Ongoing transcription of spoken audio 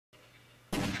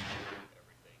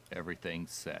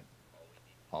Everything's set.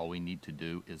 All we need to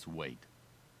do is wait.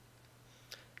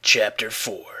 Chapter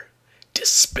 4.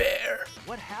 Despair.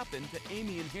 What happened to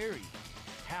Amy and Harry?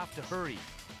 Have to hurry.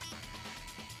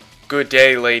 Good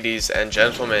day, ladies and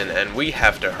gentlemen, and we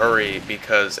have to hurry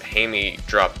because Amy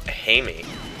dropped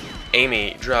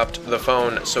the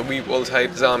phone, so we will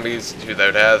type zombies to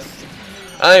their death.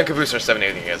 I am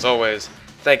KoopaNinjaBros as always.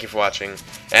 Thank you for watching,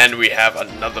 and we have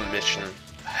another mission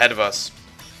ahead of us,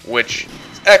 which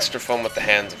is extra fun with the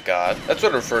Hands of God. That's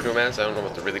what I refer to them as. I don't know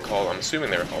what they're really called. I'm assuming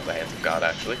they were called the Hands of God,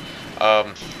 actually.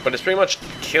 But it's pretty much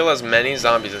kill as many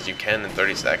zombies as you can in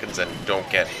 30 seconds and don't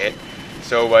get hit.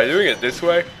 So by doing it this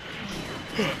way,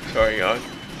 sorry guys,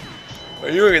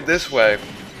 by doing it this way,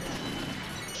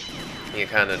 you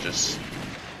kind of just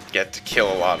get to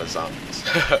kill a lot of zombies.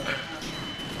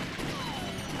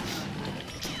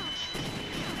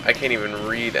 I can't even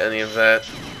read any of that.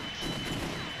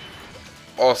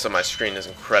 Also, my screen is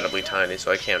incredibly tiny,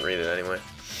 so I can't read it anyway.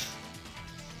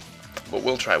 But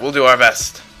we'll try. We'll do our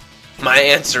best. My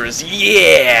answer is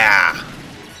yeah!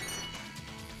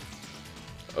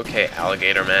 Okay,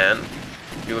 alligator man.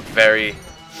 You look very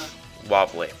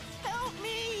wobbly. Help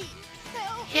me!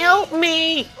 Help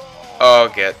me!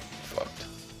 Oh, get fucked.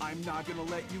 I'm not gonna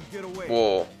let you get away.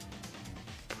 Well,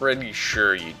 pretty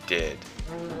sure you did.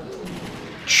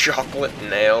 Chocolate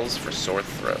nails for sore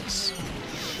throats.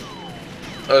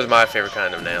 Those are my favorite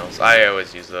kind of nails. I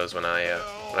always use those when I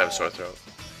have a sore throat.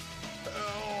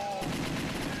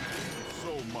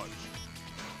 So much.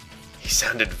 He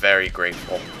sounded very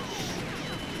grateful.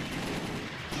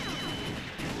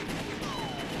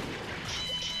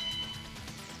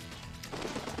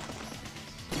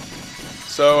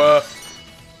 So,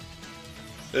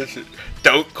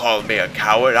 don't call me a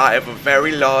coward. I have a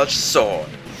very large sword.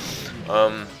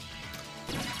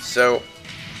 So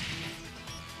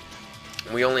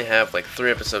we only have like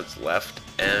 3 episodes left,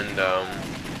 and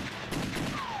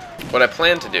what I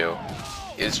plan to do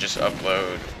is just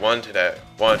upload one today,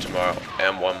 one tomorrow,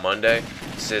 and one Monday,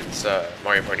 since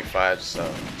Mario Party 5's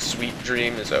Sweet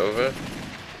Dream is over.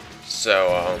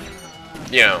 So,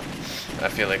 you know, I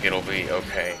feel like it'll be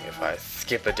okay if I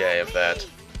skip a day of that.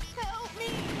 Help me!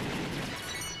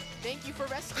 Thank you for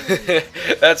rescuing me.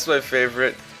 That's my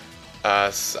favorite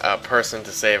person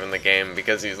to save in the game,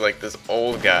 because he's like this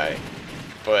old guy,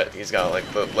 but he's got like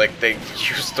they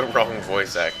used the wrong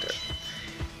voice actor.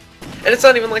 And it's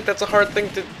not even like that's a hard thing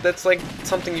to, that's like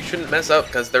something you shouldn't mess up,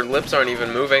 because their lips aren't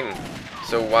even moving.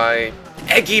 So why,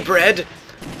 eggy bread?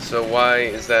 So why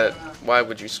is that, why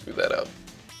would you screw that up?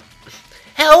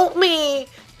 Help me!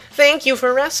 Thank you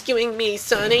for rescuing me,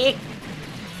 Sonny.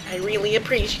 I really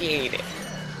appreciate it.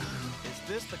 Is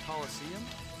this the Colosseum?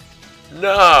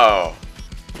 No!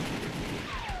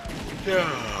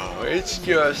 No, it's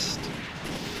just,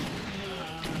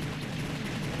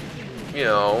 you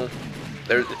know,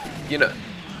 there's, you know,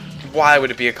 why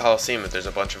would it be a Colosseum if there's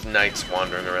a bunch of knights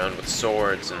wandering around with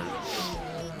swords and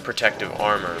protective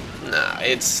armor? Nah,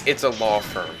 it's a law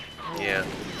firm. Yeah.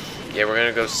 Yeah, we're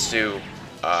gonna go sue,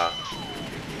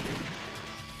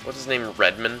 what's his name,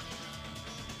 Redman?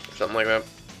 Or something like that.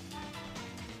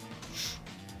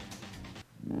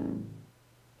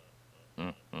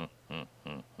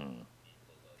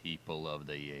 People of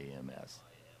the AMS,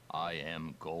 I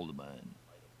am Goldman.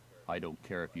 I don't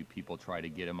care if you people try to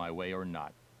get in my way or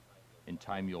not. In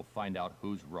time you'll find out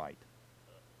who's right.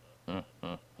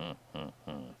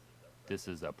 This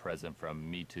is a present from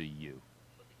me to you.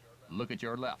 Look at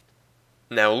your left.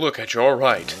 Now look at your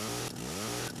right.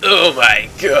 Oh my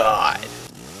god!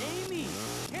 Amy!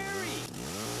 Harry!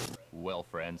 Well,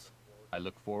 friends, I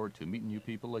look forward to meeting you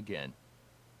people again.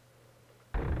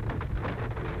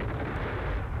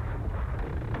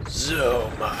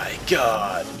 Oh my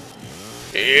god.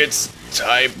 It's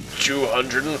type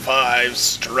 205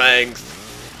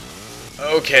 strength.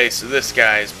 Okay, so this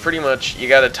guy is pretty much, you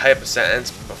gotta type a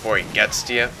sentence before he gets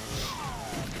to you.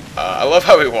 I love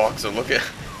how he walks, so look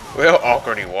how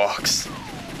awkward he walks.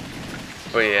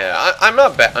 But yeah, I'm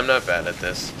not bad at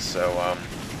this, so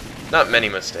not many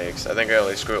mistakes. I think I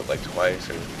only screwed up like twice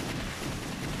or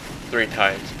 3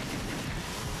 times.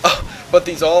 Oh, but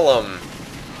these all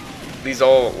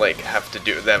like have to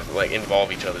do, that like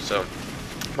involve each other. So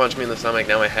punch me in the stomach,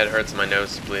 now my head hurts and my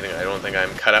nose is bleeding. I don't think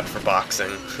I'm cut out for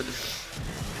boxing.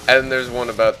 And there's one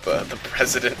about the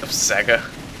president of Sega,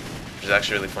 which is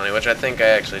actually really funny, which I think I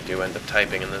actually do end up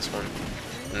typing in this one,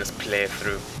 in this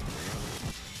playthrough.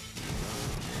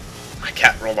 My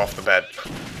cat rolled off the bed.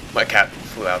 My cat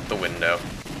flew out the window.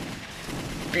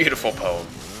 Beautiful poem.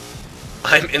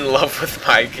 I'm in love with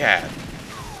my cat.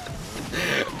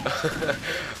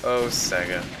 Oh,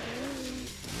 Sega.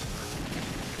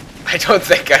 I don't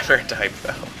think I'm her type,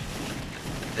 though.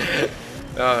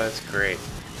 Oh, that's great.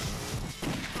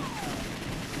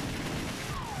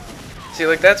 See,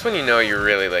 like, that's when you know you're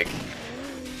really, like,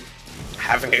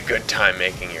 having a good time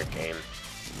making your game.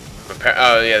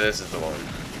 Oh, yeah, this is the one.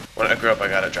 When I grew up, I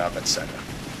got a job at Sega.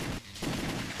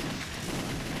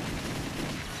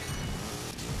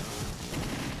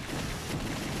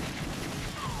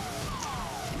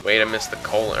 Wait, I missed the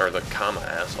colon, or the comma,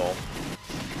 asshole.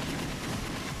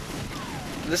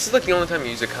 This is like the only time you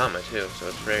use a comma, too, so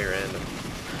it's very random.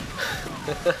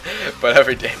 But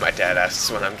every day my dad asks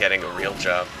when I'm getting a real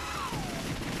job.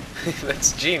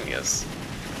 That's genius.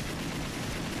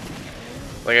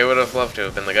 Like, I would have loved to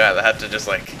have been the guy that had to just,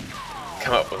 like,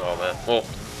 come up with all that. Well,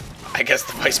 I guess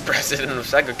the vice president of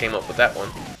Sega came up with that one.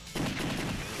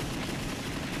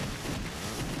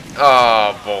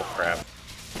 Oh, bullcrap.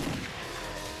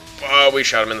 Oh, we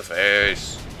shot him in the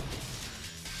face.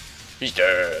 He's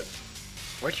dead.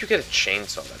 Where'd you get a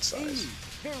chainsaw that size?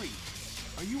 Amy, Harry,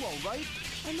 are you alright?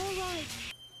 I'm alright.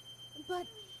 But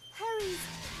Harry's...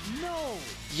 No!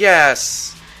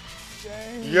 Yes!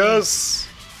 Dang. Yes!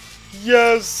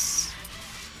 Yes!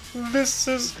 This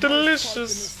is Parked in the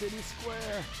delicious! city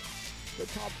square. The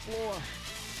top floor.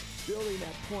 Building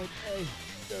at point A,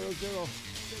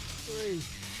 0063.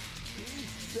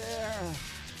 He's there.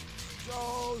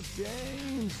 So,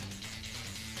 James.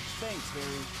 Thanks,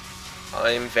 Harry.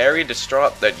 I'm very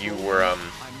distraught that you were, I'm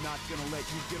not gonna let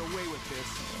you get away with this.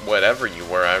 whatever you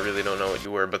were. I really don't know what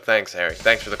you were, but thanks, Harry.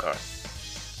 Thanks for the car.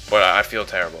 But I feel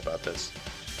terrible about this.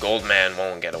 Goldman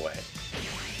won't get away.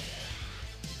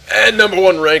 And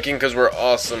 #1 ranking because we're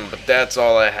awesome, but that's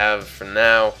all I have for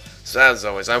now. So as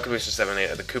always, I'm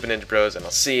KoopaNinja78 of the KoopaNinjaBros, and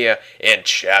I'll see ya in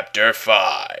Chapter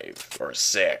 5, or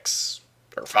 6,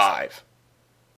 or 5.